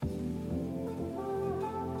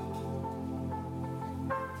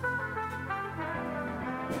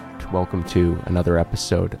Welcome to another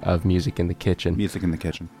episode of Music in the Kitchen. Music in the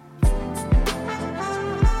Kitchen.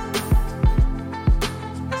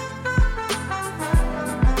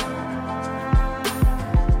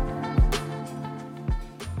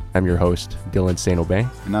 I'm your host, Dylan St. Aubin.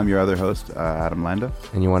 And I'm your other host, Adam Landa.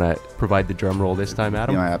 And you want to provide the drum roll this time,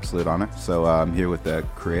 Adam? My absolute honor. So I'm here with a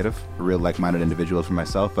creative, a real like-minded individual for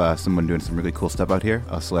myself, someone doing some really cool stuff out here.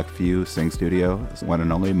 ASELECTFEW, SINGH STUDIO, one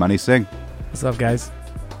and only Moneey Singh. What's up, guys?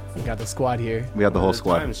 We got the squad here. We have the whole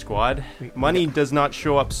squad. Squad. Money does not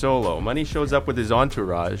show up solo. Money shows up with his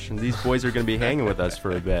entourage, and these boys are going to be hanging with us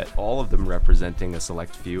for a bit. All of them representing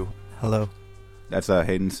ASELECTFEW. Hello. That's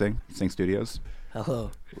Hayden Singh, SINGH Studios.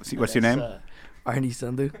 Hello. What's your name? Arnie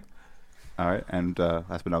Sandhu. All right, and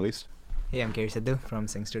last but not least. Hey, I'm Gary Sidhu from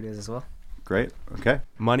SINGH Studios as well. Great. Okay.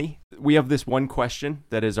 Money. We have this one question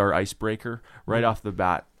that is our icebreaker right off the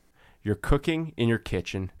bat. You're cooking in your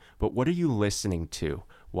kitchen, but what are you listening to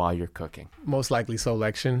while you're cooking? Most likely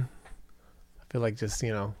Selection. I feel like just,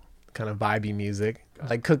 kind of vibey music.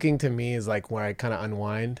 Like cooking to me is like where I kind of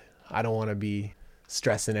unwind. I don't want to be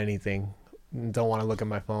stressing anything. Don't want to look at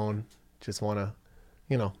my phone. Just want to,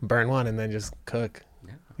 burn one and then just cook.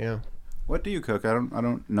 Yeah. What do you cook? I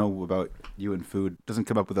don't know about you and food. Doesn't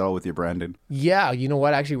come up with all with your branding. Yeah, you know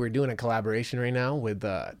what? Actually, we're doing a collaboration right now with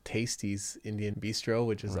Tasty's Indian Bistro,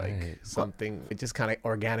 which is like something. It just kind of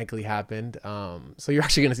organically happened. So you're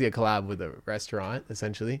actually gonna see a collab with a restaurant,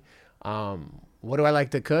 essentially. What do I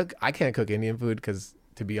like to cook? I can't cook Indian food because,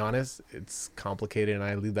 to be honest, it's complicated, and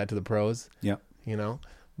I leave that to the pros. Yeah.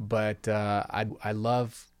 But I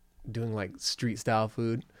love doing like street style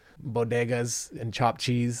food. Bodegas and chopped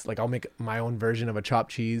cheese. Like I'll make my own version of a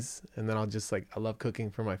chopped cheese, and then I'll just I love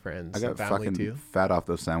cooking for my friends I got and family fucking too. fat off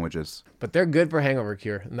those sandwiches. But they're good for hangover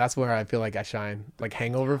cure, and that's where I feel like I shine. Like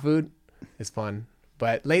hangover food is fun.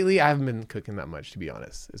 But lately I haven't been cooking that much, to be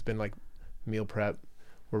honest. It's been like meal prep.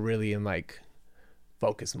 We're really in like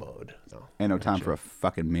focus mode. So Ain't no time for a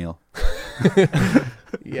fucking meal.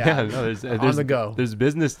 yeah, no, there's on the go. There's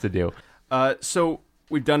business to do. So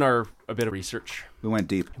we've done a bit of research. We went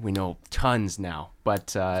deep. We know tons now,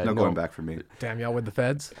 but No going back for me. Damn, y'all with the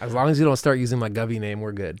feds? As long as you don't start using my Govey name,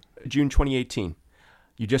 we're good. June 2018,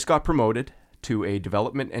 you just got promoted to a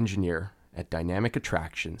development engineer at Dynamic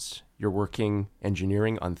Attractions. You're working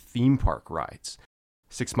engineering on theme park rides.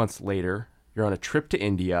 6 months later, you're on a trip to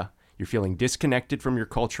India. You're feeling disconnected from your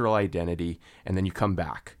cultural identity, and then you come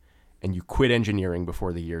back and you quit engineering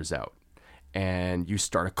before the year's out, and you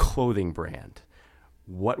start a clothing brand.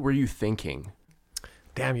 What were you thinking?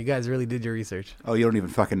 Damn, you guys really did your research. Oh, you don't even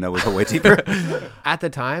fucking know. We go way deeper. At the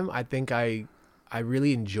time, I think I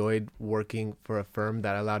really enjoyed working for a firm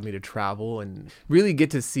that allowed me to travel and really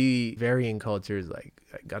get to see varying cultures. Like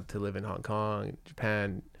I got to live in Hong Kong,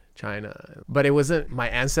 Japan, China. But it wasn't my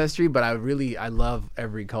ancestry, but I love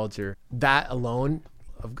every culture. That alone,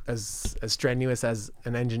 as strenuous as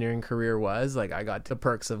an engineering career was, like I got the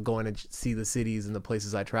perks of going to see the cities and the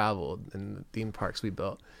places I traveled and the theme parks we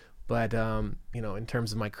built. But, in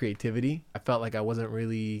terms of my creativity, I felt like I wasn't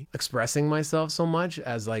really expressing myself so much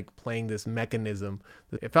as like playing this mechanism.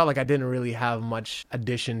 It felt like I didn't really have much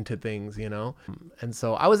addition to things, And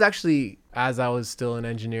so I was actually, as I was still in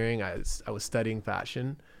engineering, I was studying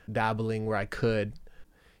fashion, dabbling where I could.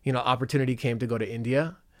 Opportunity came to go to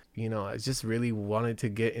India. I just really wanted to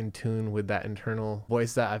get in tune with that internal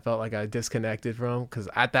voice that I felt like I disconnected from. Because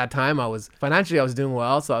at that time, I was doing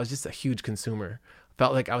well, so I was just a huge consumer.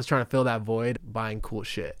 Felt like I was trying to fill that void buying cool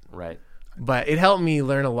shit. Right. But it helped me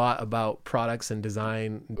learn a lot about products and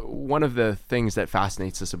design. One of the things that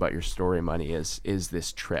fascinates us about your story, Money, is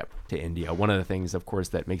this trip to India. One of the things, of course,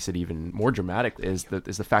 that makes it even more dramatic is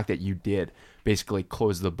the fact that you did basically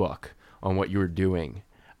close the book on what you were doing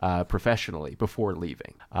professionally before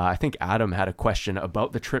leaving. I think Adam had a question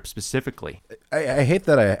about the trip specifically. I hate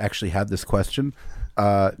that I actually had this question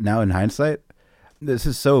now in hindsight. This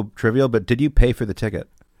is so trivial, but did you pay for the ticket?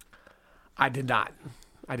 I did not.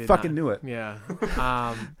 I did fucking not. knew it. Yeah.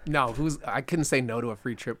 No, I couldn't say no to a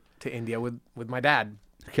free trip to India with my dad.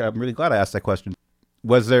 Okay, I'm really glad I asked that question.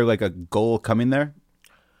 Was there like a goal coming there?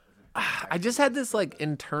 I just had this like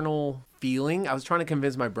internal feeling. I was trying to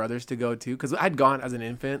convince my brothers to go too, because I'd gone as an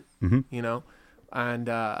infant, and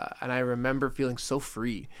I remember feeling so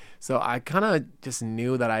free. So I kind of just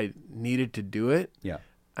knew that I needed to do it. Yeah.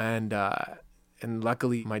 And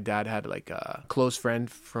luckily, my dad had like a close friend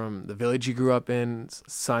from the village he grew up in,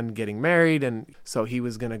 son getting married. And so he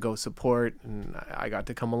was going to go support, and I got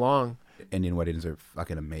to come along. Indian weddings are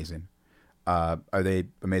fucking amazing. Are they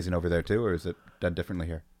amazing over there too, or is it done differently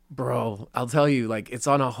here? Bro, I'll tell you, like, it's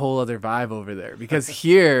on a whole other vibe over there. Because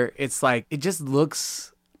here, it's like, it just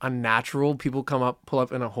looks unnatural. People pull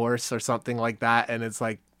up in a horse or something like that, and it's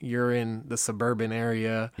like you're in the suburban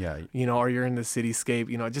area, or you're in the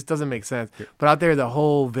cityscape. It just doesn't make sense. But out there, the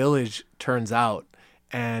whole village turns out,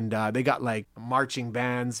 and they got like marching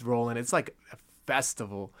bands rolling. It's like a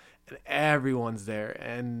festival, and everyone's there,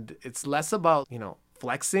 and it's less about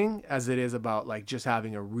flexing as it is about like just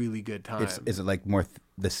having a really good time. Is it like more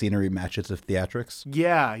the scenery matches of theatrics?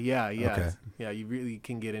 Yeah. Okay. Yeah, you really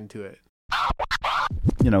can get into it.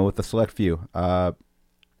 With the select few, how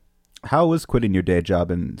was quitting your day job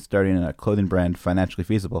and starting a clothing brand financially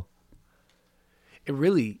feasible? It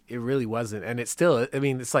really wasn't, and it's still. I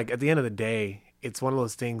mean, it's like at the end of the day, it's one of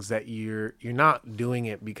those things that you're not doing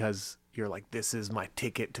it because you're like, this is my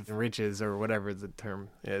ticket to riches or whatever the term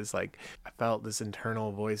is. Like, I felt this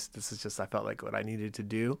internal voice. I felt like what I needed to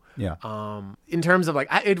do. Yeah. In terms of like,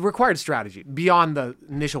 it required strategy beyond the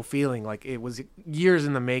initial feeling. Like, it was years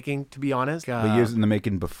in the making, to be honest. Years in the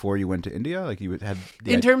making before you went to India? Like you had...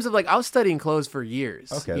 In terms of like, I was studying clothes for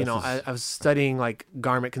years. Okay. I was studying like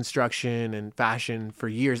garment construction and fashion for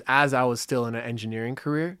years as I was still in an engineering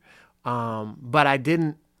career. But I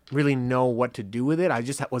didn't really know what to do with it. I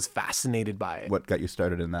just was fascinated by it. What got you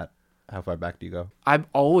started in that? How far back do you go? I've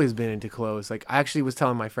always been into clothes. Like, I actually was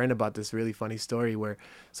telling my friend about this really funny story where,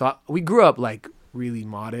 we grew up like really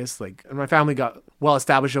modest, like, and my family got well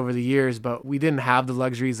established over the years, but we didn't have the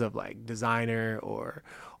luxuries of like designer or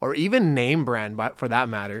even name brand, for that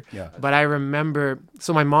matter. Yeah. But I remember,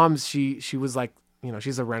 so my mom, she was like,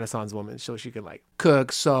 she's a Renaissance woman, so she could like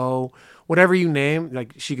cook, sew, whatever you name,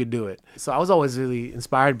 like she could do it. So I was always really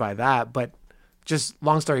inspired by that. But just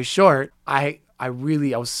long story short, I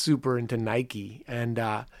was super into Nike, and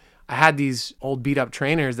I had these old beat up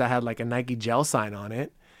trainers that had like a Nike gel sign on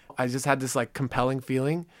it. I just had this like compelling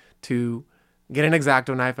feeling to get an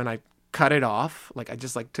X-Acto knife, and I cut it off. Like, I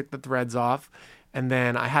just like took the threads off, and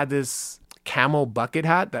then I had this camel bucket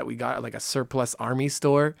hat that we got at like a surplus army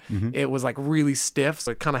store. Mm-hmm. It was like really stiff,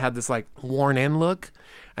 so it kind of had this like worn in look.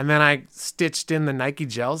 And then I stitched in the Nike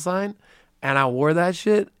gel sign, and I wore that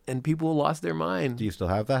shit, and people lost their mind. Do you still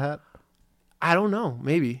have that hat? I don't know,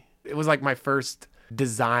 maybe. It was like my first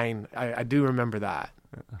design. I do remember that,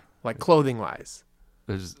 like clothing wise.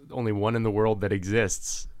 There's only one in the world that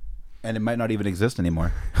exists. And it might not even exist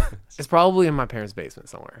anymore. It's probably in my parents' basement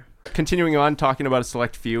somewhere. Continuing on, talking about a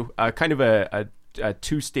select few, kind of a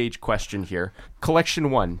two-stage question here. Collection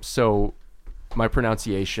one. So my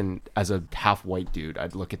pronunciation as a half-white dude,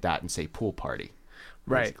 I'd look at that and say pool party.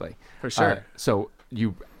 Basically. Right, for sure. So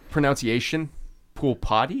you pronunciation, pool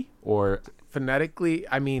potty, or... Phonetically,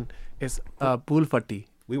 I mean, it's pool fatti.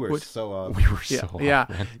 We were so off. Yeah.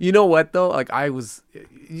 Man. You know what though? Like,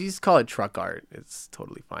 you just call it truck art. It's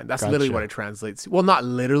totally fine. That's Gotcha. literally what it translates to. Well, not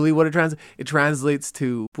literally what it translates. It translates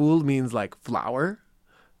to pool means like flower.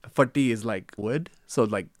 Fatti is like wood. So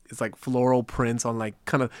like, it's like floral prints on like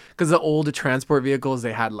kind of, because the older transport vehicles,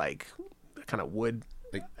 they had like kind of wood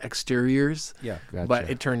exteriors. Yeah. Gotcha. But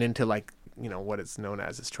it turned into like, what it's known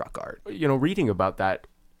as is truck art. Reading about that,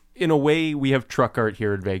 in a way, we have truck art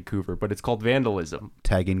here in Vancouver, but it's called vandalism.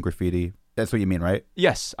 Tagging, graffiti. That's what you mean, right?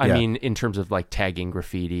 Yes. I mean, in terms of like tagging,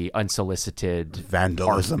 graffiti, unsolicited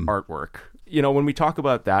vandalism artwork. When we talk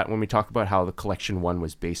about that, when we talk about how the collection one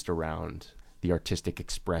was based around the artistic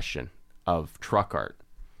expression of truck art,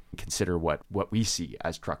 consider what we see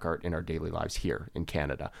as truck art in our daily lives here in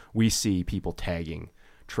Canada. We see people tagging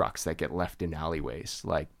trucks that get left in alleyways.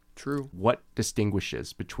 Like, True. What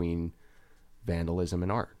distinguishes between vandalism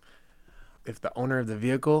and art? If the owner of the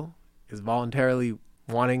vehicle is voluntarily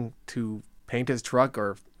wanting to paint his truck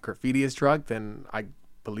or graffiti his truck, then I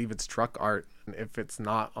believe it's truck art. And if it's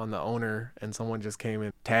not on the owner and someone just came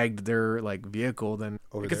and tagged their like vehicle, then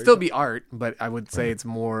it could still be art, but I would say it's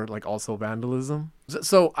more like also vandalism.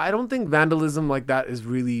 So I don't think vandalism like that is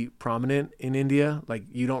really prominent in India. Like,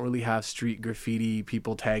 you don't really have street graffiti,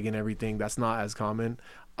 people tagging everything. That's not as common.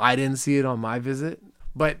 I didn't see it on my visit.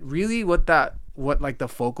 But really what like the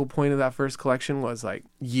focal point of that first collection was like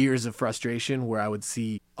years of frustration where I would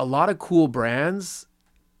see a lot of cool brands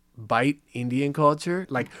bite Indian culture,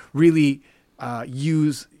 like really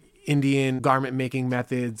use Indian garment making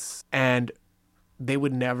methods, and they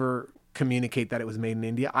would never communicate that it was made in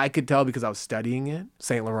India. I could tell because I was studying it.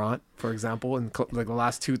 Saint Laurent, for example, in like the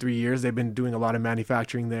last 2-3 years, they've been doing a lot of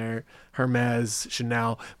manufacturing there. Hermes,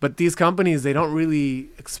 Chanel. But these companies, they don't really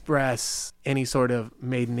express any sort of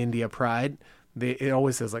made in India pride. It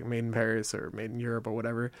always says like made in Paris or made in Europe or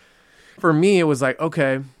whatever. For me, it was like,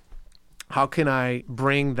 okay, how can I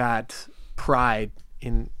bring that pride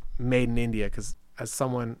in made in India? Because as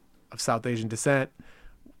someone of South Asian descent,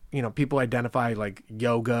 people identify like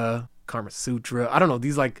yoga, Karma Sutra. I don't know,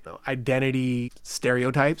 these like identity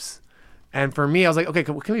stereotypes. And for me, I was like, okay,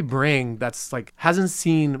 what can we bring that's like hasn't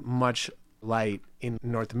seen much light in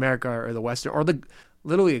North America or the Western or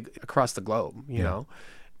literally across the globe, you know?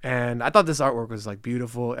 And I thought this artwork was like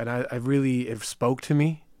beautiful, and I really, it spoke to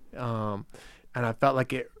me. And I felt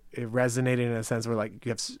like it resonated in a sense where like you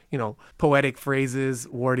have, you know, poetic phrases,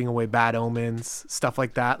 warding away bad omens, stuff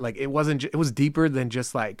like that. Like it was deeper than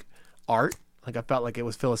just like art. Like I felt like it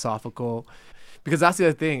was philosophical, because that's the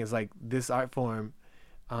other thing is like this art form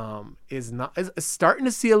is starting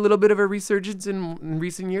to see a little bit of a resurgence in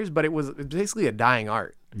recent years, but it was basically a dying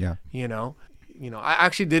art. Yeah. You know, I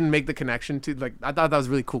actually didn't make the connection to like, I thought that was a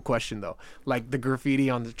really cool question though. Like the graffiti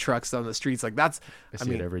on the trucks on the streets, like I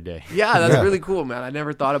see it every day. Yeah, that's really cool, man. I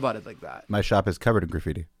never thought about it like that. My shop is covered in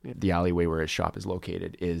graffiti. The alleyway where his shop is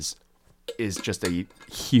located is just a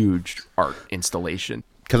huge art installation.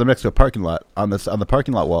 Because I'm next to a parking lot. On the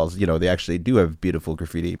parking lot walls, you know, they actually do have beautiful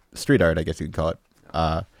graffiti, street art, I guess you could call it.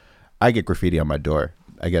 I get graffiti on my door.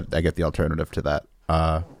 I get the alternative to that.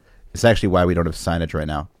 It's actually why we don't have signage right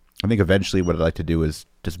now. I think eventually what I'd like to do is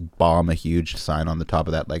just bomb a huge sign on the top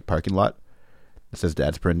of that like parking lot that says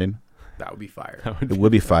 "Dad's printing." That would be fire. It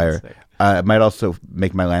would be fire. It might also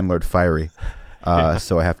make my landlord fiery.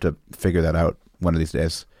 So I have to figure that out one of these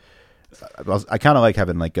days. I kind of like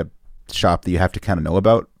having like a shop that you have to kind of know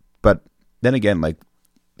about, but then again, like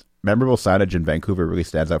memorable signage in Vancouver really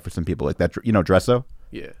stands out for some people. Like that, you know, Dresso.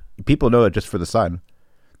 Yeah. People know it just for the sign.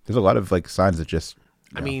 There's a lot of like signs that just.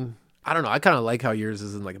 I mean, I don't know. I kind of like how yours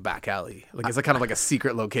is in like a back alley. Like it's like kind of like a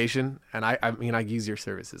secret location. And I mean, I use your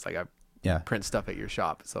services. Like I print stuff at your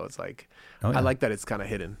shop, so it's like I like that it's kind of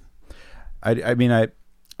hidden. I mean,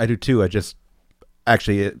 I do too. I just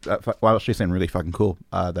actually, well, actually something really fucking cool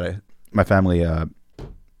my family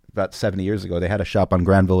about 70 years ago, they had a shop on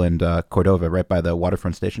Granville and Cordova right by the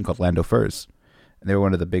waterfront station called Lando Furs. And they were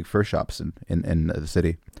one of the big fur shops in the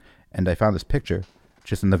city. And I found this picture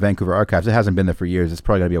just in the Vancouver archives. It hasn't been there for years. It's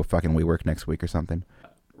probably going to be a fucking WeWork next week or something.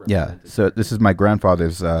 Yeah. So this is my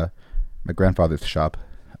grandfather's shop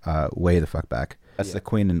way the fuck back. That's the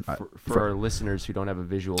Queen. And for our listeners who don't have a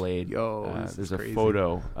visual aid, there's a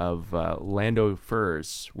photo of Lando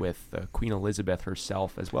Furs with Queen Elizabeth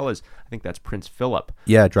herself, as well as I think that's Prince Philip.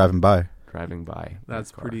 Yeah, driving by.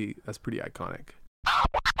 That's pretty iconic.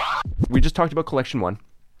 We just talked about Collection 1.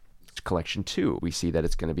 Collection 2, we see that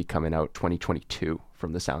it's going to be coming out 2022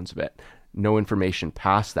 from the sounds of it. No information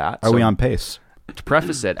past that. Are we on pace? To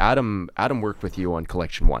preface it, Adam worked with you on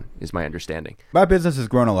Collection 1, is my understanding. My business has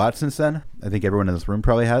grown a lot since then. I think everyone in this room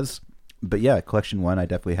probably has. But yeah, Collection 1 I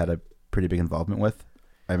definitely had a pretty big involvement with.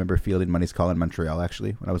 I remember fielding Money's call in Montreal,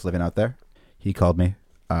 actually, when I was living out there. He called me.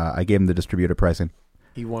 I gave him the distributor pricing.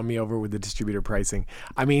 He won me over with the distributor pricing.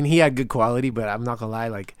 I mean, he had good quality, but I'm not going to lie,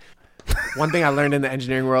 like, one thing I learned in the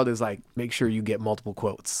engineering world is like make sure you get multiple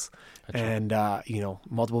quotes and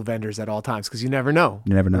multiple vendors at all times, because you never know.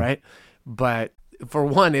 Right? But for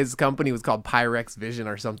one, his company was called Pyrex Vision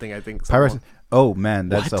or something, I think. Pyrex. Oh man,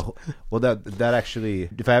 that's that actually.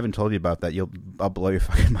 If I haven't told you about that, I'll blow your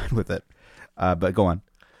fucking mind with it. But go on.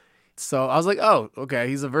 So I was like, oh, okay,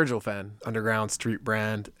 he's a Virgil fan, underground street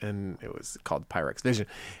brand, and it was called Pyrex Vision.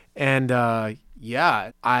 And I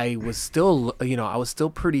was still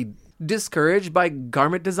pretty discouraged by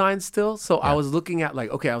garment design still. So I was looking at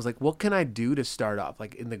what can I do to start off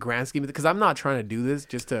like in the grand scheme, because I'm not trying to do this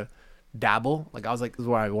just to dabble. Like I was like, this is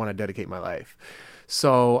where I want to dedicate my life.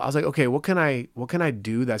 So I was like, okay, what can I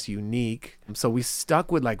do that's unique? So we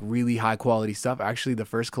stuck with like really high quality stuff. Actually, the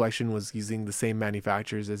first collection was using the same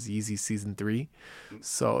manufacturers as Yeezy Season 3.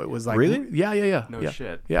 So it was like, really? Yeah. No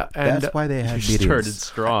shit. Yeah. And that's why they had you started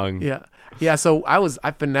strong. Yeah. So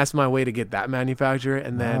I finessed my way to get that manufacturer,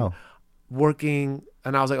 and then working,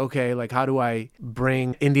 and I was like, okay, like how do I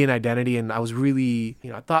bring Indian identity? And I was really,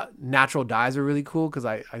 I thought natural dyes are really cool because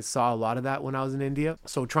I saw a lot of that when I was in India.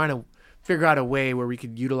 So trying to figure out a way where we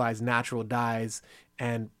could utilize natural dyes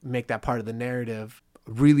and make that part of the narrative.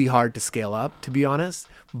 Really hard to scale up, to be honest,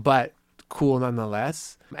 but cool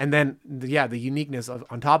nonetheless. And then the uniqueness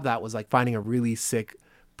on top of that was like finding a really sick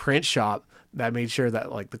print shop that made sure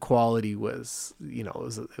that like the quality was, it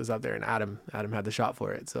was up there, and Adam had the shop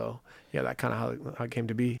for it. So yeah, that kind of how it came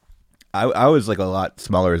to be. I was like a lot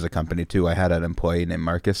smaller as a company too. I had an employee named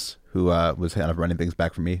Marcus who was kind of running things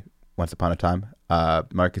back for me once upon a time.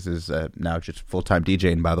 Marcus is now just full-time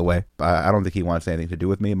DJing, by the way. I don't think he wants anything to do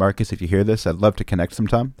with me. Marcus, if you hear this, I'd love to connect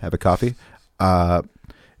sometime, have a coffee.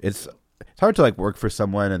 It's hard to like work for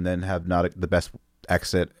someone and then have not the best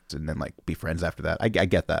exit and then like be friends after that. I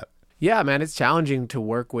get that. Yeah, man, it's challenging to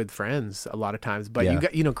work with friends a lot of times, but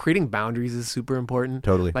Yeah. creating boundaries is super important.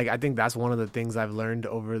 Totally. Like, I think that's one of the things I've learned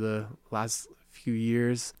over the last few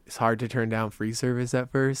years. It's hard to turn down free service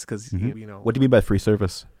at first because, What do you mean by free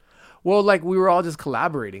service? well, like we were all just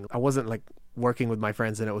collaborating. I wasn't like working with my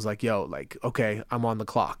friends and it was like, yo, like, okay, I'm on the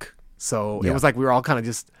clock. So Yeah. it was like we were all kind of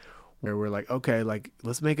just where we're like, okay, like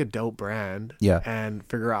let's make a dope brand and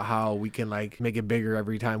figure out how we can like make it bigger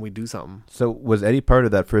every time we do something. So was any part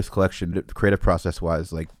of that first collection, the creative process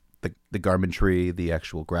wise, like the garmentry, the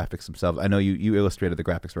actual graphics themselves? I know you illustrated the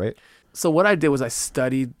graphics, right? So what I did was I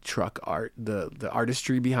studied truck art, the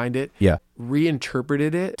artistry behind it, Yeah.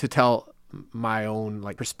 reinterpreted it to tell my own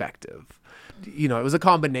like perspective. It was a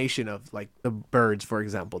combination of like the birds, for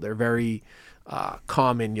example. They're very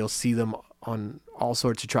common. You'll see them on all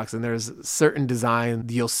sorts of trucks, and there's certain design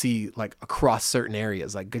you'll see like across certain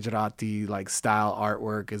areas, like Gujarati like style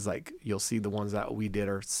artwork is like you'll see the ones that we did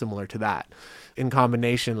are similar to that. In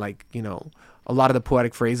combination, like a lot of the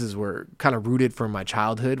poetic phrases were kind of rooted from my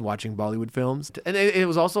childhood watching Bollywood films, and it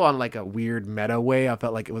was also on like a weird meta way. I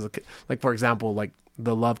felt like it was like, for example, like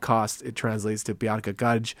the love cost, it translates to Pyar Ka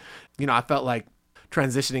Kaj. I felt like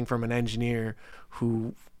transitioning from an engineer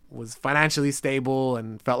who was financially stable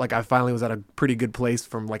and felt like I finally was at a pretty good place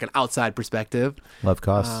from like an outside perspective. Love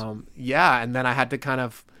costs. And then I had to kind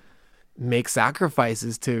of make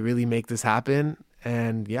sacrifices to really make this happen.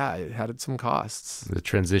 And yeah, it had some costs. The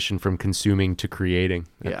transition from consuming to creating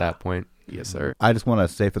at that point. Yes, sir. I just want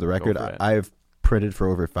to say for the record, for it. I've printed for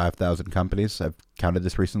over 5,000 companies. I've counted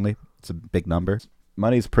this recently. It's a big number.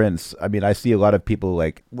 Money's prints. I mean, I see a lot of people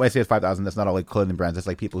like, when I say it's 5,000, that's not all like clothing brands. It's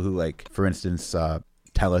like people who like, for instance,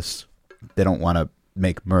 tell us they don't want to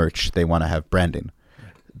make merch. They want to have branding.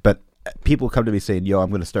 But people come to me saying, yo, I'm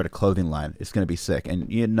going to start a clothing line. It's going to be sick. And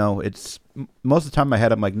it's most of the time in my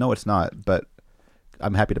head, I'm like, no, it's not. But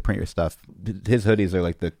I'm happy to print your stuff. His hoodies are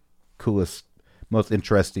like the coolest, most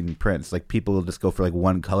interesting prints. Like people will just go for like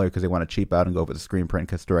one color because they want to cheap out and go for the screen print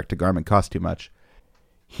because direct to garment costs too much.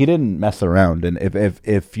 He didn't mess around. And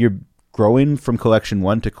if you're growing from collection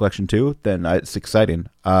 1 to collection 2, then it's exciting.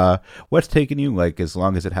 What's taken you like as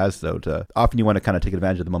long as it has though to often you want to kind of take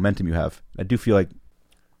advantage of the momentum you have? I do feel like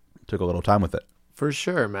it took a little time with it. For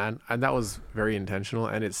sure, man. And that was very intentional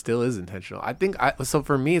and it still is intentional. I think so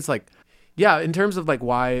for me, it's like, yeah, in terms of like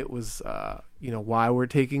why it was, why we're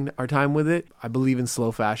taking our time with it, I believe in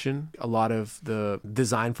slow fashion. A lot of the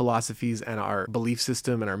design philosophies and our belief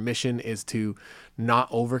system and our mission is to not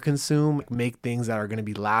overconsume, make things that are going to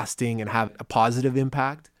be lasting and have a positive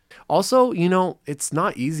impact. Also, it's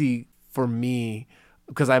not easy for me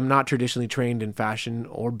because I'm not traditionally trained in fashion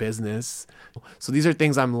or business. So these are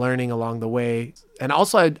things I'm learning along the way. And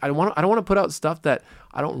also, I don't want to put out stuff that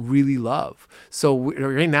I don't really love. So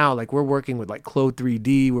right now, like we're working with like Clo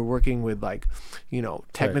 3D. We're working with like,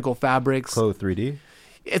 technical fabrics. Clo 3D?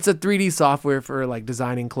 It's a 3D software for like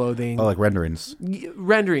designing clothing. Oh, like renderings.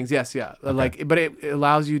 Renderings, yes, yeah. Okay. Like, but it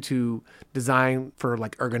allows you to design for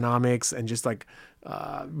like ergonomics and just like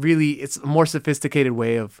really, it's a more sophisticated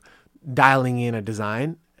way of dialing in a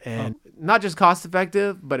design and not just cost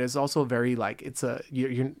effective, but it's also very like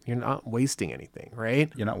you're not wasting anything,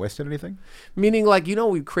 right? You're not wasting anything? Meaning like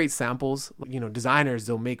we create samples. Designers,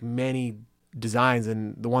 they'll make many designs,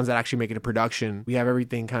 and the ones that actually make it to production, we have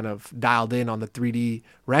everything kind of dialed in on the 3D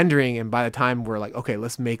rendering, and by the time we're like, okay,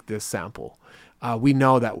 let's make this sample, we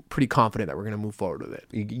know that we're pretty confident that we're going to move forward with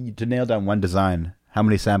it. To nail down one design, how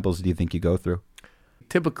many samples do you think you go through?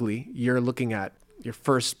 Typically, you're looking at your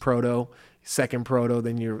first proto, second proto,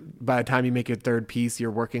 then by the time you make your third piece,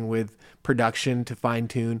 you're working with production to fine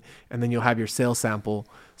tune, and then you'll have your sale sample.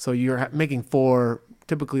 So you're making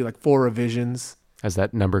typically like 4 revisions. Has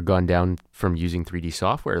that number gone down from using 3D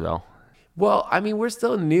software though? Well, I mean, we're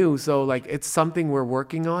still new, so like it's something we're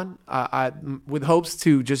working on with hopes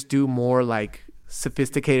to just do more like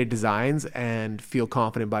sophisticated designs and feel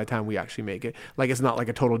confident by the time we actually make it. Like it's not like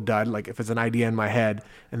a total dud. Like if it's an idea in my head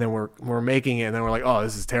and then we're making it and then we're like, oh,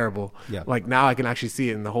 this is terrible. Yeah. Like now I can actually see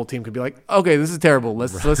it and the whole team could be like, okay, this is terrible.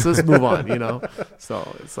 Let's move on.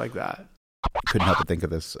 So it's like that. Couldn't help but think of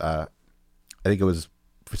this. I think it was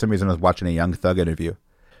for some reason I was watching a Young Thug interview.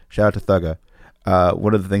 Shout out to Thugga.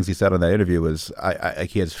 One of the things he said on that interview was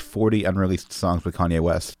he has 40 unreleased songs with Kanye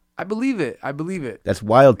West. I believe it. That's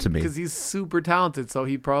wild to me. Because he's super talented. So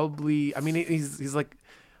he probably, he's like,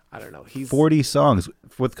 I don't know. He's 40 songs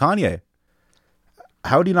with Kanye.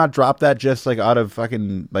 How do you not drop that just like out of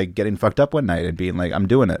fucking like getting fucked up one night and being like, I'm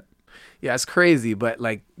doing it? Yeah, it's crazy. But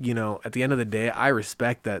like, at the end of the day, I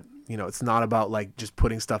respect that, it's not about like just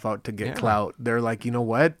putting stuff out to get clout. They're like, you know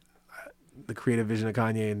what? the creative vision of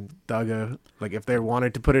Kanye and Dugga. Like if they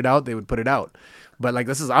wanted to put it out, they would put it out. But like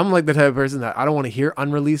I'm like the type of person that I don't want to hear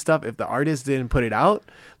unreleased stuff. If the artist didn't put it out,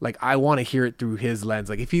 like I want to hear it through his lens.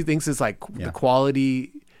 Like if he thinks it's like the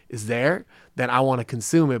quality is there, then I want to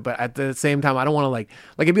consume it. But at the same time, I don't want to like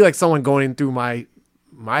it'd be like someone going in through my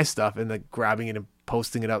stuff and like grabbing it and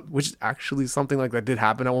posting it up, which is actually something like that did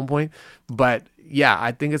happen at one point. But yeah,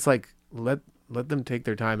 I think it's like let them take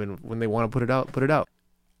their time, and when they want to put it out, put it out.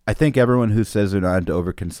 I think everyone who says they're not into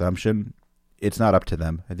overconsumption, it's not up to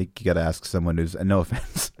them. I think you got to ask someone who's, and no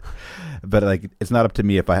offense, but like it's not up to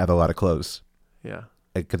me if I have a lot of clothes. Yeah.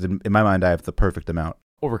 Because in my mind, I have the perfect amount.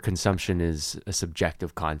 Overconsumption is a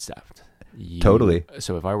subjective concept. Totally.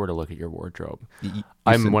 So if I were to look at your wardrobe,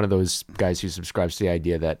 I'm one of those guys who subscribes to the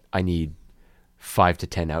idea that I need 5 to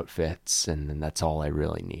 10 outfits, and then that's all I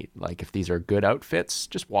really need. Like if these are good outfits,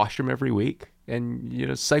 just wash them every week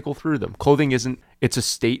and cycle through them. Clothing it's a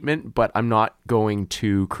statement, but I'm not going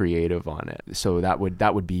too creative on it. So that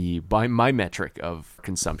would be by my metric of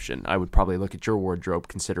consumption. I would probably look at your wardrobe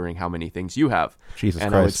considering how many things you have. Jesus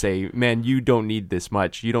and Christ. I would say, man, you don't need this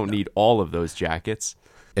much. You don't need all of those jackets.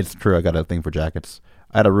 It's true. I got a thing for jackets.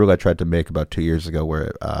 I had a rule I tried to make about 2 years ago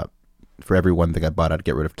where for every one thing I bought, I'd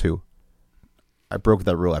get rid of 2. I broke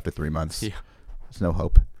that rule after 3 months. Yeah. There's no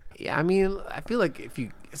hope. Yeah, I mean, I feel like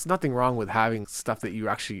it's nothing wrong with having stuff that you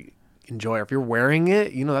actually enjoy. If you're wearing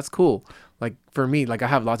it, that's cool. Like for me, like I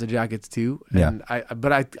have lots of jackets too, and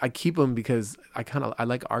I keep them because I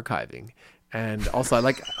like archiving. And also, I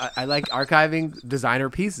like archiving designer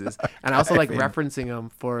pieces, and I also like referencing them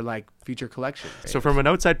for like future collections. So, from an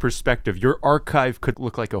outside perspective, your archive could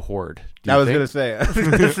look like a hoard. I was gonna say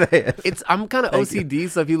it. I'm kind of OCD,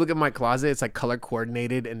 so if you look at my closet, it's like color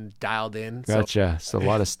coordinated and dialed in. Gotcha. So a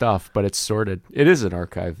lot of stuff, but it's sorted. It is an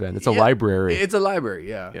archive, then. It's a library. It's a library,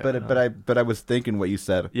 yeah. But I was thinking what you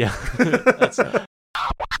said. Yeah.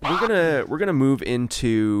 We're gonna move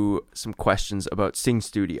into some questions about Singh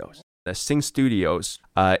Studios. The Singh Studios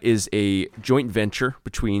is a joint venture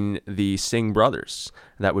between the Singh brothers.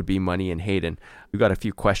 That would be Moneey and Hayden. We've got a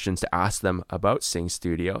few questions to ask them about Singh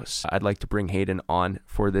Studios. I'd like to bring Hayden on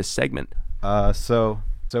for this segment. So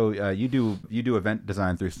you do event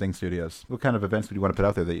design through Singh Studios. What kind of events would you want to put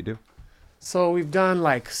out there that you do? So we've done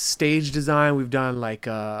like stage design. We've done like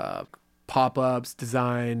pop-ups,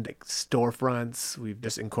 designed like storefronts. We've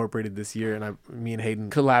just incorporated this year, and me and Hayden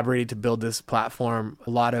collaborated to build this platform. A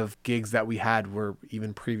lot of gigs that we had were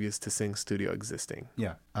even previous to Singh Studio existing.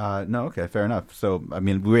 Yeah. No. Okay. Fair enough. So I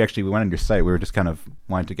mean, we went on your site. We were just kind of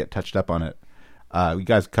wanting to get touched up on it. You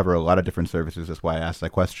guys cover a lot of different services. That's why I asked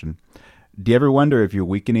that question. Do you ever wonder if you're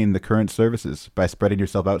weakening the current services by spreading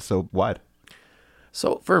yourself out so wide?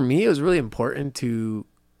 So for me, it was really important to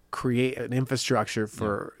create an infrastructure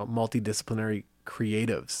for multidisciplinary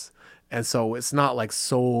creatives. And so it's not like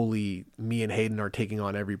solely me and Hayden are taking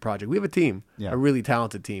on every project. We have a team, a really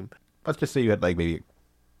talented team. Let's just say you had like maybe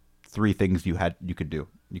 3 things you could do.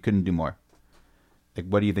 You couldn't do more. Like,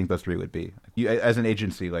 what do you think those 3 would be? You, as an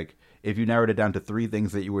agency, like if you narrowed it down to 3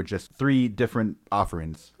 things that you were just 3 different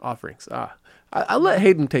offerings. I'll let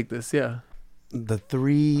Hayden take this. Yeah. The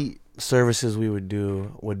 3 services we would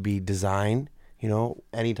do would be design.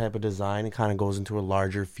 Any type of design, it kind of goes into a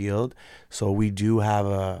larger field. So we do have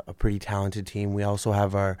a pretty talented team. We also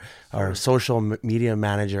have our social media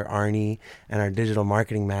manager, Arnie, and our digital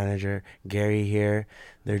marketing manager, Gary here.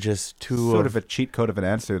 They're just 2 sort of a cheat code of an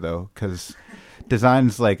answer, though, because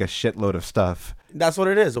design's like a shitload of stuff. That's what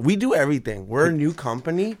it is. We do everything. We're a new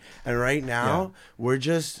company, and right now we're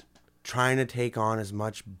just trying to take on as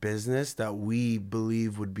much business that we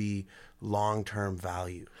believe would be long-term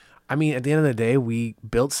value. I mean, at the end of the day, we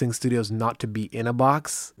built Singh Studios not to be in a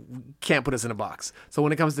box. Can't put us in a box. So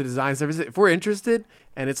when it comes to design services, if we're interested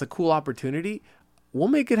and it's a cool opportunity, we'll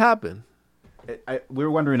make it happen. We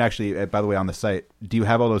were wondering, actually, by the way, on the site, do you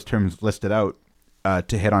have all those terms listed out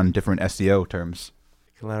to hit on different SEO terms?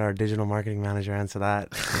 You can let our digital marketing manager answer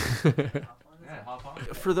that.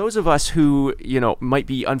 For those of us who, might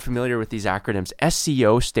be unfamiliar with these acronyms,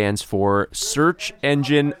 SEO stands for Search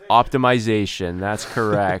Engine Optimization. That's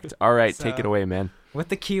correct. All right, take it away, man. With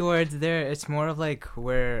the keywords there, it's more of like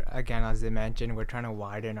again, as they mentioned, we're trying to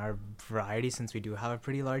widen our variety since we do have a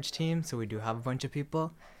pretty large team. So we do have a bunch of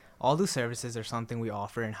people. All those services are something we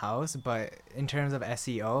offer in-house. But in terms of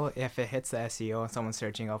SEO, if it hits the SEO and someone's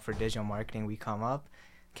searching out for digital marketing, we come up.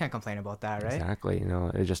 Can't complain about that, right? Exactly.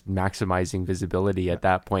 It's just maximizing visibility at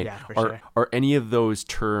that point. Yeah, for sure. Are any of those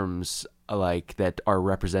terms like that are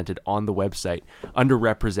represented on the website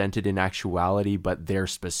underrepresented in actuality, but they're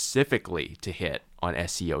specifically to hit on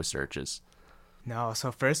SEO searches? No,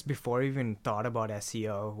 so first, before we even thought about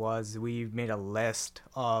SEO, was we made a list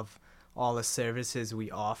of all the services we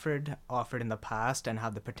offered in the past and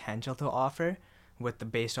have the potential to offer with the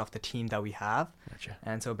based off the team that we have. Gotcha.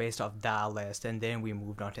 And so based off that list, and then we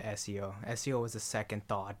moved on to SEO. SEO was the second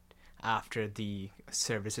thought after the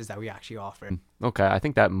services that we actually offer. Okay, I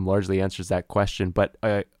think that largely answers that question. But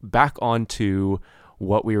back on to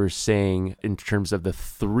what we were saying in terms of the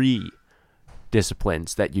 3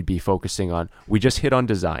 disciplines that you'd be focusing on. We just hit on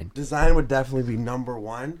design. Design would definitely be number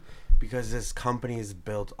one because this company is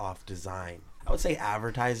built off design. I would say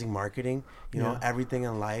advertising, marketing, you know, everything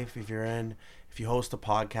in life. If you host a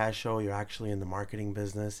podcast show, you're actually in the marketing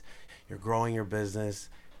business. You're growing your business.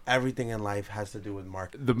 Everything in life has to do with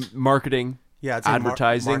marketing. The marketing, it's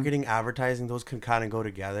advertising. Marketing, advertising, those can kind of go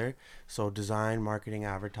together. So design, marketing,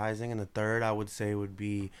 advertising. And the third, I would say, would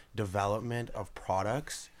be development of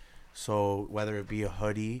products. So whether it be a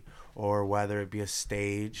hoodie or whether it be a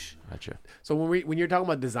stage. Gotcha. So when you're talking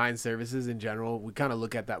about design services in general, we kind of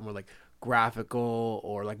look at that more like graphical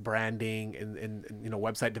or like branding and you know,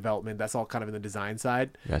 website development. That's all kind of in the design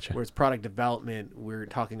side. Gotcha. Whereas product development, we're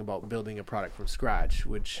talking about building a product from scratch,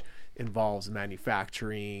 which involves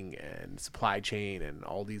manufacturing and supply chain and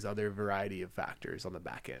all these other variety of factors on the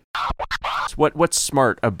back end. What's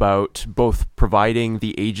smart about both providing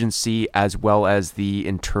the agency as well as the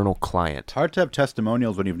internal client? It's hard to have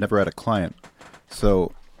testimonials when you've never had a client.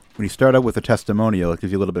 So when you start out with a testimonial, it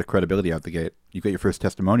gives you a little bit of credibility out the gate. You get your first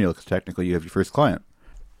testimonial because technically you have your first client.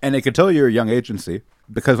 And they can tell you're a young agency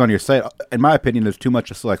because on your site, in my opinion, there's too much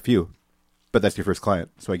to select few. But that's your first client,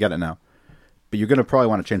 so I get it now. But you're going to probably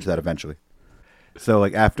want to change that eventually. So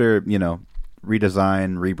like after, you know,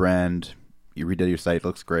 redesign, rebrand, you redid your site, it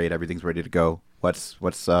looks great, everything's ready to go. What's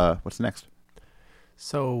next?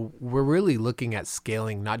 So we're really looking at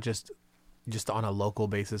scaling, not just on a local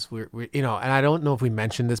basis. We're you know, and I don't know if we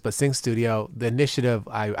mentioned this, but Singh Studio, the initiative,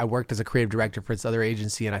 I worked as a creative director for this other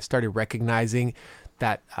agency, and I started recognizing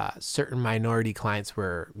that certain minority clients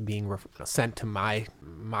were being sent to my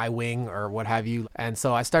wing or what have you. And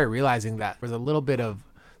so I started realizing that there was a little bit of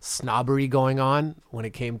snobbery going on when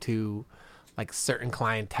it came to like certain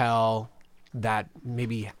clientele that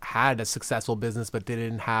maybe had a successful business but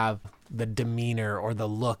didn't have the demeanor or the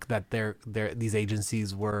look that these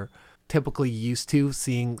agencies were typically used to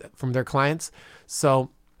seeing from their clients. So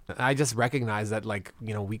I just recognize that, like,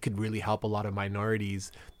 you know, we could really help a lot of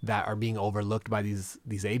minorities that are being overlooked by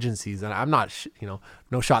these agencies. And I'm not, you know,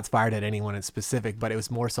 no shots fired at anyone in specific, but it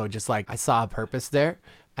was more so just like I saw a purpose there.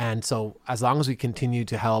 And so as long as we continue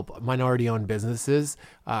to help minority-owned businesses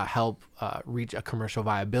help reach a commercial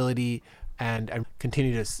viability and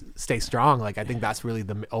continue to stay strong, like, I think that's really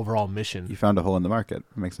the overall mission. You found a hole in the market.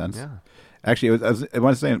 That makes sense. Yeah. Actually,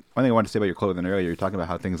 one thing I wanted to say about your clothing earlier, you're talking about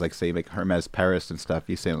how things like, say, like Hermes Paris and stuff,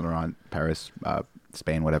 you Saint Laurent Paris,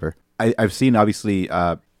 Spain, whatever. I've seen, obviously,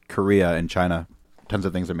 Korea and China, tons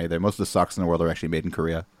of things are made there. Most of the socks in the world are actually made in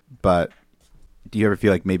Korea. But do you ever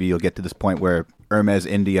feel like maybe you'll get to this point where Hermes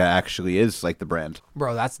India actually is like the brand?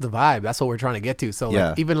 Bro, that's the vibe. That's what we're trying to get to. So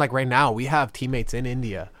like, even like right now, we have teammates in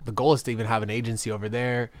India. The goal is to even have an agency over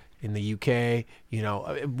there, in the UK, you know,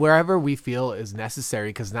 wherever we feel is necessary,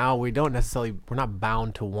 because now we're not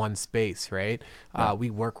bound to one space, right? Yeah.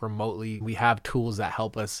 We work remotely. We have tools that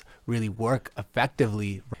help us really work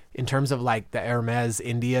effectively. In terms of like the Hermes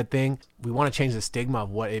India thing, we want to change the stigma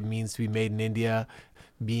of what it means to be made in India,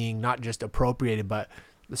 being not just appropriated, but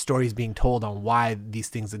the stories being told on why these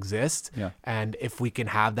things exist. Yeah. And if we can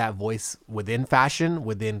have that voice within fashion,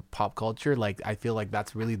 within pop culture, like, I feel like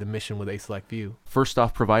that's really the mission with ASELECTFEW. First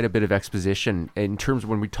off, provide a bit of exposition in terms of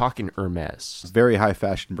when we talk in Hermes. Very high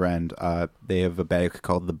fashion brand. They have a bag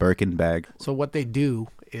called the Birkin bag. So what they do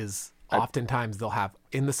is oftentimes they'll have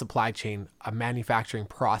in the supply chain a manufacturing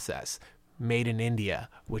process made in India,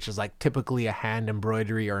 which is like typically a hand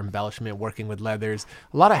embroidery or embellishment working with leathers.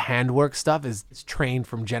 A lot of handwork stuff is trained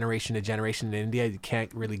from generation to generation in India. You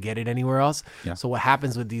can't really get it anywhere else. Yeah. So what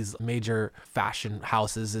happens with these major fashion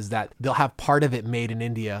houses is that they'll have part of it made in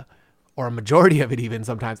India, or a majority of it even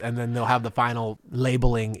sometimes, and then they'll have the final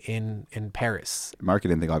labeling in Paris.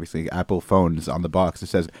 Marketing thing, obviously. Apple phones on the box, it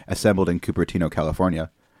says assembled in Cupertino, California,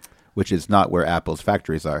 which is not where Apple's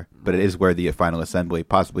factories are, but it is where the final assembly,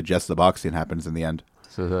 possibly just the boxing, happens in the end.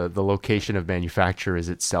 So the location of manufacture is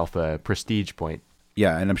itself a prestige point.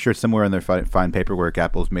 Yeah, and I'm sure somewhere in their fine paperwork,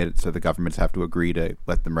 Apple's made it so the governments have to agree to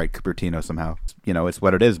let them write Cupertino somehow. You know, it's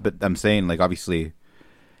what it is, but I'm saying, like, obviously,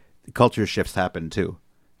 culture shifts happen, too,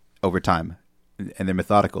 over time, and they're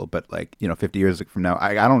methodical, but, like, you know, 50 years from now,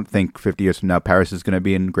 I don't think 50 years from now Paris is going to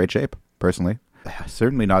be in great shape, personally.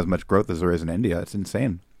 Certainly not as much growth as there is in India. It's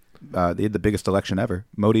insane. they had the biggest election ever.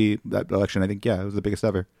 Modi, that election, I think, it was the biggest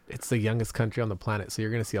ever. It's the youngest country on the planet, so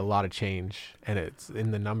you're going to see a lot of change, and it's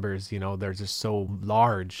in the numbers. They're just so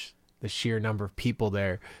large, the sheer number of people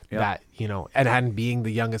there that and being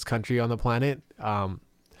the youngest country on the planet,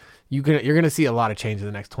 you're going to see a lot of change in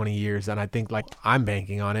the next 20 years, and I think I'm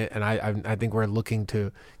banking on it, and I think we're looking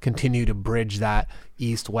to continue to bridge that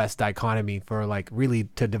East-West dichotomy for really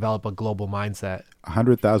to develop a global mindset.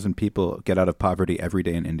 100,000 people get out of poverty every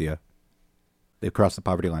day in India. They've crossed the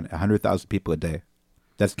poverty line. 100,000 people a day.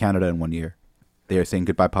 That's Canada in 1 year. They are saying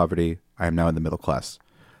goodbye poverty. I am now in the middle class.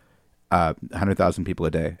 100,000 people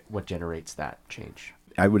a day. What generates that change?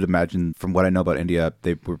 I would imagine, from what I know about India,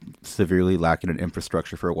 they were severely lacking in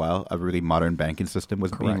infrastructure for a while. A really modern banking system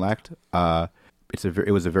was being lacked.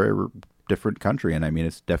 It was a very different country, and I mean,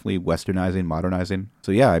 it's definitely westernizing, modernizing.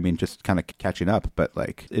 So yeah, I mean, just kind of catching up, but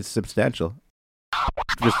it's substantial.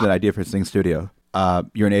 Just an idea for Singh Studio.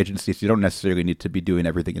 You're an agency, so you don't necessarily need to be doing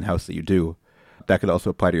everything in-house that you do. That could also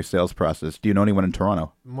apply to your sales process. Do you know anyone in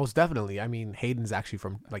Toronto? Most definitely. I mean, Hayden's actually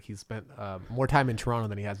he's spent more time in Toronto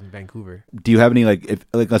than he has in Vancouver. Do you have any, if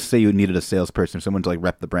let's say you needed a salesperson, someone to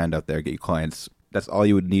rep the brand out there, get you clients. That's all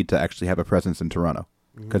you would need to actually have a presence in Toronto.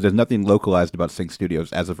 Because there's nothing localized about Singh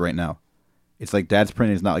Studios as of right now. It's like Dad's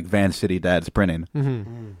Printing is not like Van City Dad's Printing.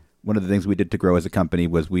 Mm-hmm. One of the things we did to grow as a company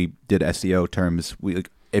was we did SEO terms.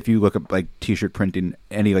 If you look up t-shirt printing,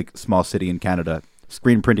 any small city in Canada,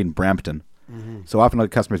 screen printing Brampton. Mm-hmm. So often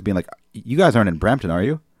customers being like, you guys aren't in Brampton, are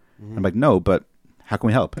you? Mm-hmm. I'm like, no, but how can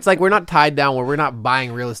we help? It's we're not tied down where we're not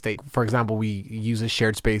buying real estate. For example, we use a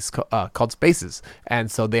shared space called Spaces.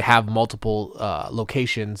 And so they have multiple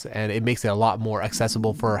locations, and it makes it a lot more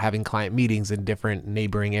accessible for having client meetings in different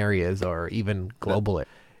neighboring areas or even global.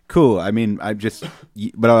 Cool. I mean,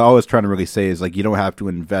 what I'm always trying to really say is you don't have to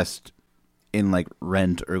invest in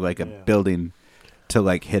rent or a building to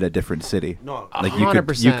hit a different city. No,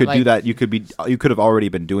 100%. You could do that. You could have already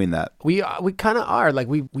been doing that. We kind of are.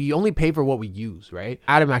 We only pay for what we use, right?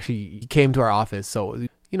 Adam actually came to our office, so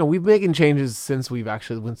we've making changes since we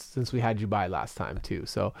had you by last time too.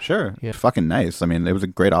 So sure, yeah, fucking nice. I mean, it was a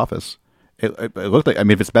great office. It looked like. I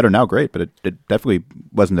mean, if it's better now, great. But it definitely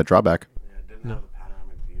wasn't a drawback. Yeah, it didn't have a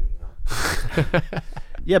panoramic view.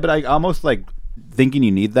 Yeah, but I almost thinking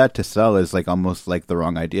you need that to sell is almost the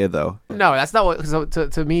wrong idea though. No, that's not what. So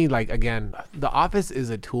to me, again, the office is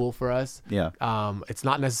a tool for us. Yeah. It's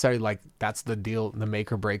not necessarily that's the deal, the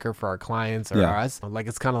make or breaker for our clients or us.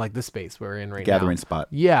 It's kind of this space we're in right now. Gathering spot.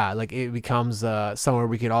 Yeah, it becomes somewhere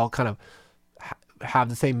we could all kind of have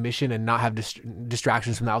the same mission and not have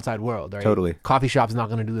distractions from the outside world. Right? Totally. Coffee shop's not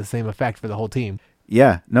going to do the same effect for the whole team.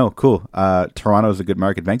 Yeah. No. Cool. Toronto's a good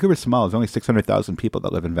market. Vancouver's small. There's only 600,000 people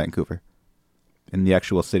that live in Vancouver. In the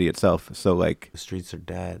actual city itself. So the streets are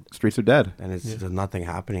dead. Streets are dead. And there's nothing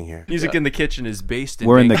happening here. Music in the Kitchen is based in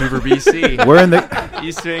Vancouver, BC. We're in the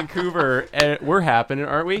East Vancouver, and we're happening,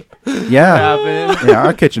 aren't we? Yeah. Happening. Yeah,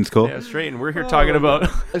 our kitchen's cool. Yeah, straight. And we're here talking about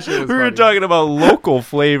talking about local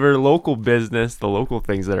flavor, local business, the local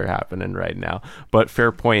things that are happening right now. But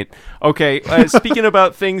fair point. Okay, speaking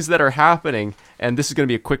about things that are happening, and this is going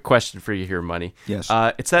to be a quick question for you here, Money. Yes.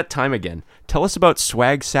 It's that time again. Tell us about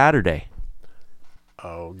Swag Saturday.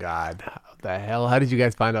 Oh, God. What the hell? How did you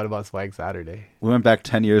guys find out about Swag Saturday? We went back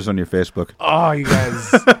 10 years on your Facebook. Oh, you guys.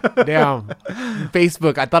 Damn.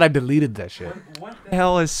 Facebook. I thought I deleted that shit. What the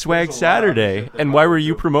hell is Swag Saturday? And why were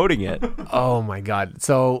you promoting it? Oh, my God.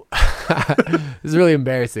 So, this is really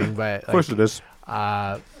embarrassing, but... Of course it is.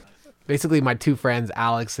 Basically, my two friends,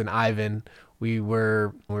 Alex and Ivan, we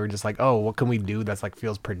were just oh, what can we do that's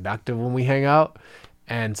feels productive when we hang out?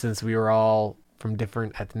 And since we were all from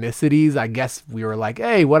different ethnicities, I guess we were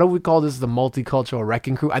hey, what do we call this? The multicultural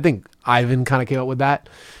wrecking crew. I think Ivan kind of came up with that.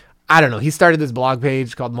 I don't know. He started this blog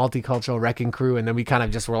page called Multicultural Wrecking Crew, and then we kind of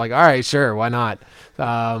just were all right, sure, why not?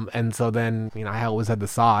 And so then, I always had the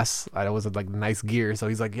sauce. I always had nice gear. So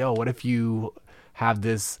he's yo, what if you have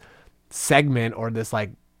this segment or this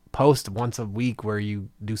post once a week where you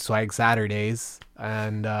do Swag Saturdays,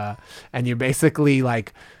 and you're basically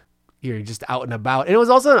you're just out and about. And it was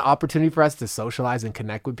also an opportunity for us to socialize and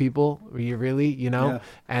connect with people, really, Yeah.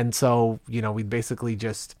 And so, we'd basically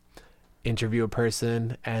just interview a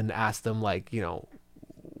person and ask them what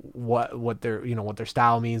their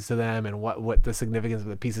style means to them and what the significance of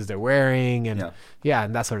the pieces they're wearing and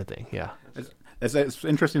and that sort of thing. Yeah. It's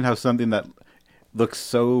interesting how something that looks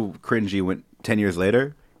so cringy 10 years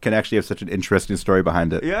later can actually have such an interesting story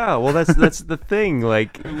behind it. Yeah, well, that's the thing.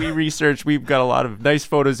 Like, we've got a lot of nice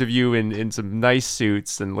photos of you in some nice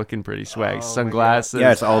suits and looking pretty swag, sunglasses.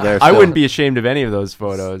 Yeah, it's all there. I still. wouldn't be ashamed of any of those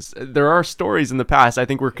photos. There are stories in the past. I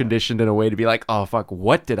think we're conditioned in a way to be like, oh, fuck,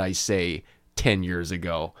 what did I say 10 years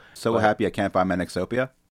ago? So happy I can't buy my Nexopia.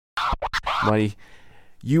 Moneey,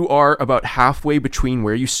 you are about halfway between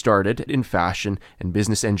where you started in fashion and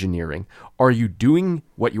business engineering. Are you doing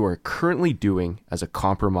what you are currently doing as a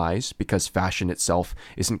compromise because fashion itself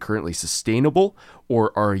isn't currently sustainable?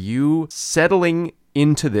 Or are you settling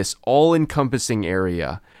into this all-encompassing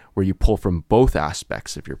area where you pull from both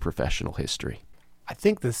aspects of your professional history? I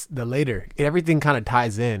think the later. Everything kind of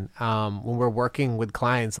ties in. When we're working with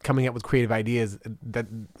clients, coming up with creative ideas that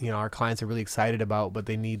our clients are really excited about, but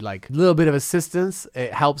they need like a little bit of assistance.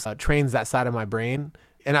 It helps trains that side of my brain.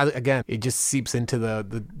 And again, it just seeps into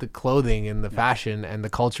the clothing and the fashion and the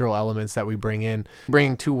cultural elements that we bring in,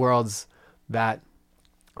 bringing two worlds that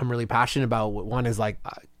I'm really passionate about. One is like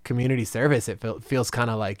community service. It feels kind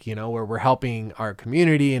of like, where we're helping our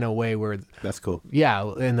community in a way where That's cool. yeah.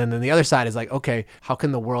 And then the other side is like, okay, how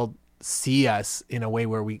can the world see us in a way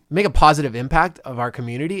where we make a positive impact of our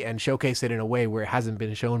community and showcase it in a way where it hasn't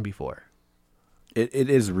been shown before? It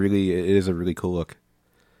is a really cool look.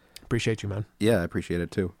 Appreciate you, man. Yeah, I appreciate it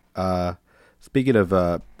too. Speaking of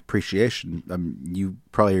appreciation, you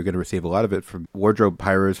probably are going to receive a lot of it from wardrobe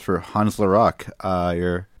hires for Honsla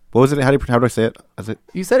Rakh. What was it? How do I say it?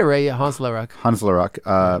 You said it right, yeah, Honsla Rakh. Honsla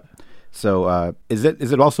Rakh. So is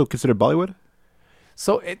it also considered Bollywood?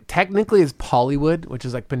 So it technically is Pollywood, which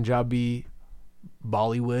is like Punjabi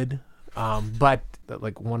Bollywood. But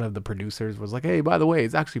like one of the producers was like, hey, by the way,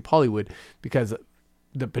 it's actually Pollywood because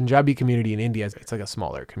the Punjabi community in India, it's like a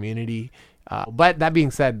smaller community. But that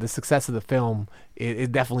being said, the success of the film,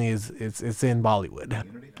 it definitely is, it's in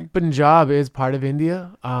Bollywood. Punjab is part of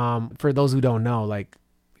India. For those who don't know, like,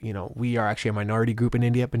 we are actually a minority group in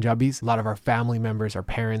India, Punjabis. A lot of our family members, our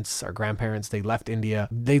parents, our grandparents, they left India.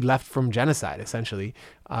 They left from genocide, essentially.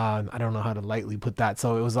 I don't know how to lightly put that.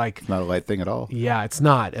 So it was like... It's not a light thing at all. Yeah, it's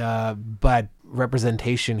not. But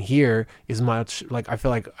representation here is much like, I feel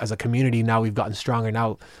like as a community now we've gotten stronger.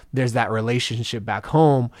 Now there's that relationship back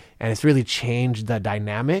home, and it's really changed the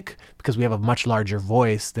dynamic because we have a much larger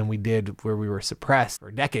voice than we did where we were suppressed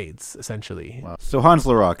for decades, essentially. Wow. So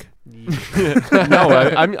Honsla Rakh. No,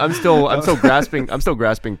 I'm still grasping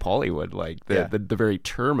Pollywood. Like the very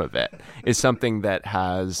term of it is something that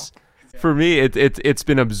has, for me, it's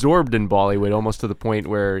been absorbed in Bollywood almost to the point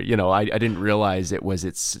where I didn't realize it was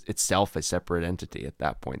itself a separate entity at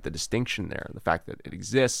that point. The distinction there, the fact that it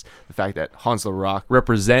exists, the fact that Honsla Rakh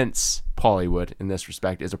represents Pollywood in this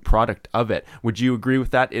respect is a product of it. Would you agree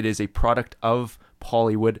with that? It is a product of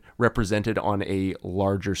Pollywood represented on a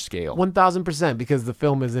larger scale. 1000%, because the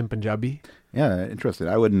film is in Punjabi. Yeah, interesting.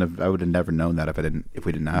 I would have never known that if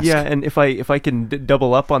we didn't ask. Yeah, and if I can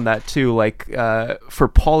double up on that too, like for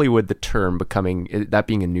Pollywood, the term that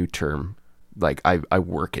being a new term, like I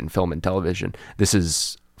work in film and television. This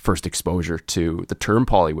is first exposure to the term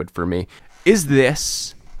Pollywood for me. Is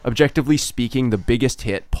this, objectively speaking, the biggest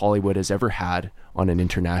hit Pollywood has ever had on an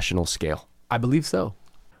international scale? I believe so.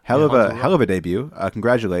 Hell of a debut.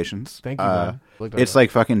 Congratulations. Thank you, man. It's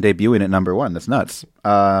like fucking debuting at number 1. That's nuts.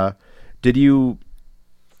 Did you?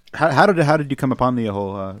 How did you come upon the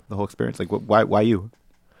whole experience? Like, why you?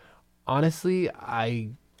 Honestly,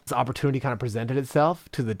 this opportunity kind of presented itself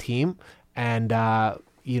to the team, and I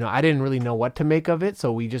didn't really know what to make of it,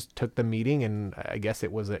 so we just took the meeting, and I guess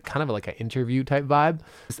it was kind of like an interview type vibe.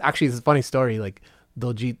 It's a funny story. Like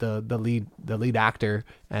Diljit, the lead actor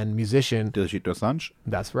and musician, Diljit Dosanjh.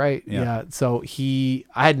 That's right. Yeah. So I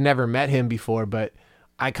had never met him before, but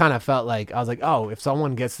I kind of felt like, I was like, oh, if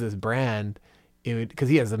someone gets this brand, because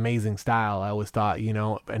he has amazing style. I always thought,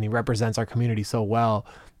 and he represents our community so well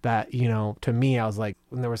that, to me, I was like,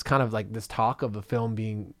 when there was kind of like this talk of the film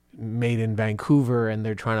being made in Vancouver and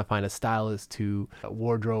they're trying to find a stylist to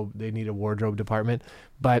wardrobe, they need a wardrobe department.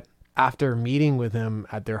 But after meeting with him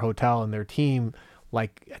at their hotel and their team,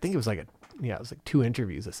 like, I think it was like it was like 2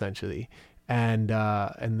 interviews essentially. And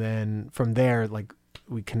then from there, like,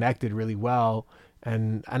 we connected really well.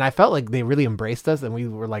 And I felt like they really embraced us, and we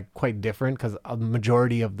were like quite different because a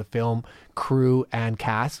majority of the film crew and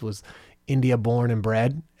cast was India born and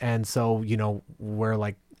bred. And so, we're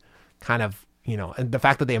like kind of, and the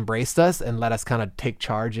fact that they embraced us and let us kind of take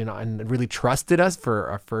charge and really trusted us for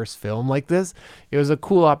our first film like this, it was a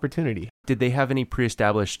cool opportunity. Did they have any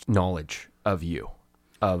pre-established knowledge of you,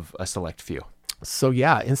 of a select few? So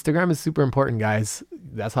yeah, Instagram is super important, guys.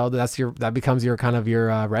 That becomes your kind of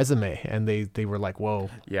your resume. And they were like, whoa.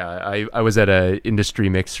 Yeah, I was at a industry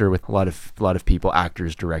mixer with a lot of people,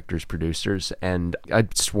 actors, directors, producers, and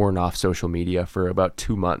I'd sworn off social media for about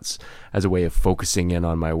 2 months as a way of focusing in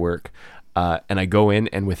on my work. And I go in,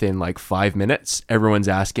 and within like 5 minutes, everyone's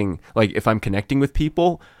asking, like, if I'm connecting with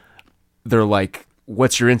people, they're like,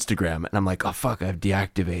 what's your Instagram? And I'm like, oh, fuck, I've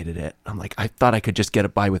deactivated it. I'm like, I thought I could just get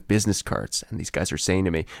it by with business cards. And these guys are saying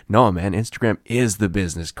to me, no, man, Instagram is the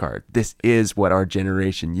business card. This is what our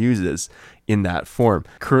generation uses in that form.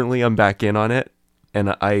 Currently, I'm back in on it,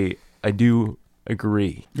 and I do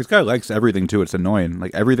agree. This guy likes everything too. It's annoying.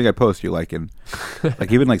 Like everything I post, you like, and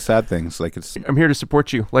like even like sad things. Like it's. I'm here to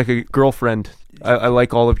support you, like a girlfriend. I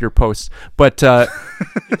like all of your posts, but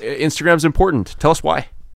Instagram's important. Tell us why.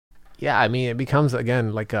 Yeah, I mean, it becomes,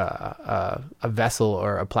 again, like a vessel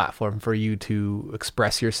or a platform for you to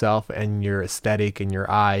express yourself and your aesthetic and your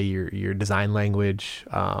eye, your design language,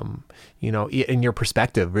 in your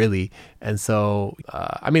perspective, really. And so,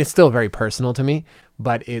 I mean, it's still very personal to me,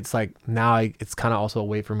 but it's like now it's kind of also a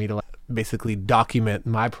way for me to like basically document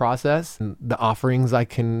my process and the offerings I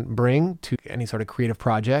can bring to any sort of creative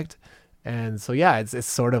project. And so, yeah, it's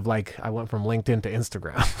sort of like I went from LinkedIn to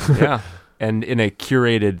Instagram. Yeah. And in a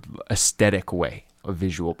curated aesthetic way, a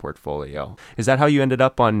visual portfolio. Is that how you ended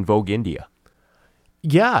up on Vogue India?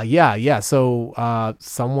 Yeah. So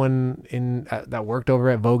someone that worked over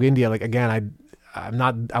at Vogue India, like, again,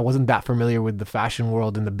 I wasn't that familiar with the fashion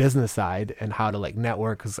world and the business side and how to like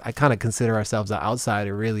network, because I kind of consider ourselves an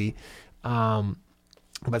outsider, really.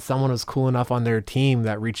 But someone was cool enough on their team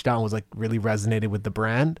that reached out and was like really resonated with the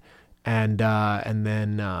brand, and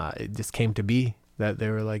then it just came to be that they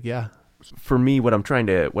were like, yeah. For me, what I'm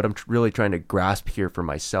really trying to grasp here for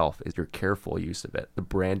myself is your careful use of it. The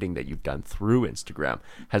branding that you've done through Instagram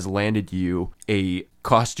has landed you a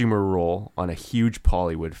costumer role on a huge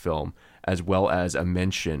Pollywood film, as well as a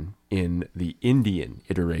mention in the Indian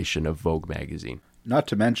iteration of Vogue magazine. Not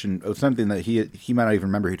to mention something that he might not even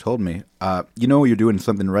remember. He told me, you're doing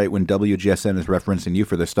something right when WGSN is referencing you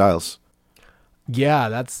for their styles. Yeah,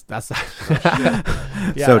 that's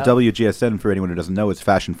Yeah, so WGSN, for anyone who doesn't know, is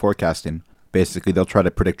fashion forecasting. Basically, they'll try to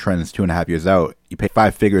predict trends 2.5 years out. You pay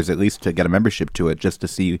 5 figures at least to get a membership to it, just to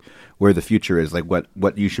see where the future is, like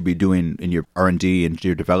what you should be doing in your R&D and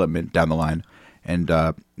your development down the line. And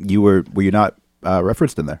were you not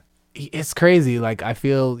referenced in there? It's crazy. Like, I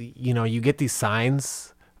feel, you get these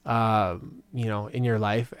signs, in your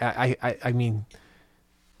life. I mean,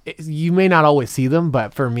 you may not always see them,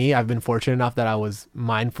 but for me, I've been fortunate enough that I was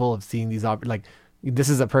mindful of seeing these. Like, this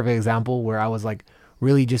is a perfect example where I was like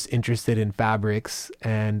really just interested in fabrics,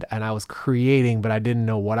 and I was creating, but I didn't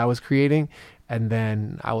know what I was creating. And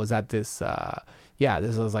then I was at this,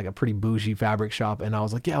 this was like a pretty bougie fabric shop, and I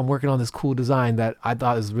was like, yeah, I'm working on this cool design that I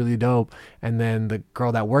thought was really dope. And then the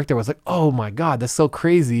girl that worked there was like, oh my God, that's so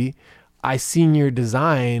crazy. I seen your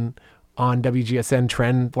design on WGSN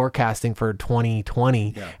trend forecasting for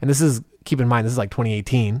 2020. Yeah. And keep in mind, this is like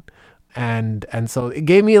 2018. And so it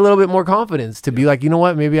gave me a little bit more confidence to be like, you know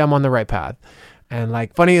what, maybe I'm on the right path. And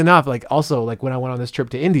like, funny enough, like also like when I went on this trip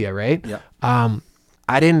to India, right? Yeah.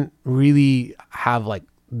 I didn't really have like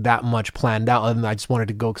that much planned out, other than I just wanted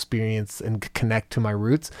to go experience and connect to my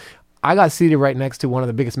roots. I got seated right next to one of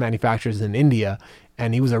the biggest manufacturers in India,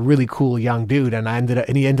 and he was a really cool young dude. And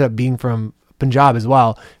he ended up being from Punjab as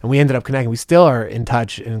well, and we ended up connecting. We still are in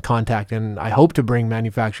touch and in contact, and I hope to bring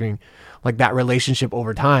manufacturing, like that relationship,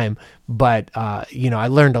 over time. But I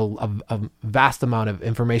learned a vast amount of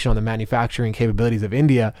information on the manufacturing capabilities of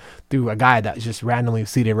India through a guy that was just randomly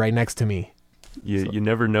seated right next to me. You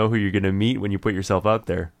never know who you're going to meet when you put yourself out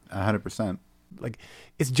there. 100%. Like,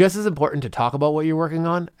 it's just as important to talk about what you're working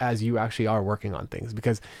on as you actually are working on things,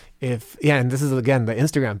 because and this is again the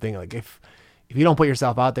Instagram thing, like if you don't put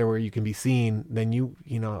yourself out there where you can be seen, then you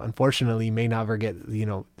unfortunately may never get,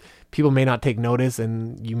 people may not take notice,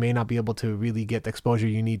 and you may not be able to really get the exposure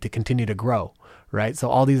you need to continue to grow, right? So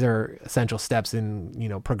all these are essential steps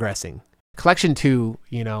in, progressing. Collection 2,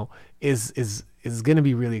 is going to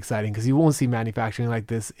be really exciting, because you won't see manufacturing like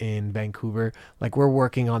this in Vancouver. Like, we're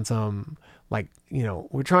working on some, like,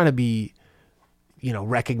 we're trying to be,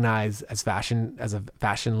 recognized as a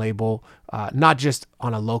fashion label, not just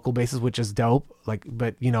on a local basis, which is dope. Like,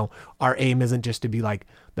 but our aim isn't just to be like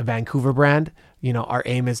the Vancouver brand. Our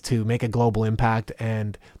aim is to make a global impact,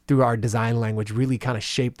 and through our design language, really kind of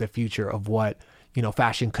shape the future of what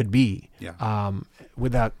fashion could be. Yeah.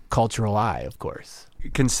 With a cultural eye, of course.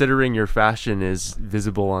 considering your fashion is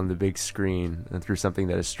visible on the big screen and through something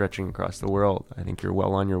that is stretching across the world, I think you're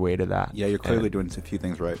well on your way to that. Yeah, you're clearly doing a few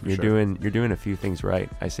things right. You're doing a few things right.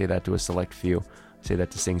 I say that to a select few. I say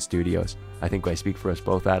that to Singh Studios. I think I speak for us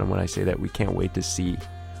both, Adam, when I say that we can't wait to see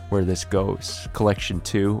where this goes. Collection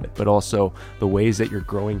 2, but also the ways that you're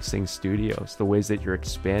growing Singh Studios, the ways that you're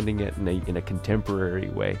expanding it in a contemporary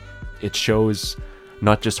way. It shows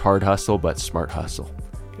not just hard hustle, but smart hustle.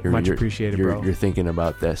 Much appreciated, bro. You're thinking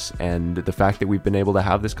about this, and the fact that we've been able to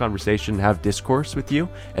have this conversation, have discourse with you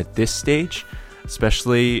at this stage,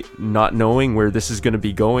 especially not knowing where this is going to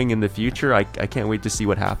be going in the future. I can't wait to see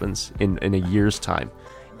what happens in a year's time,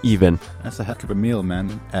 even. That's a heck of a meal,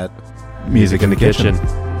 man. At Music in the Kitchen.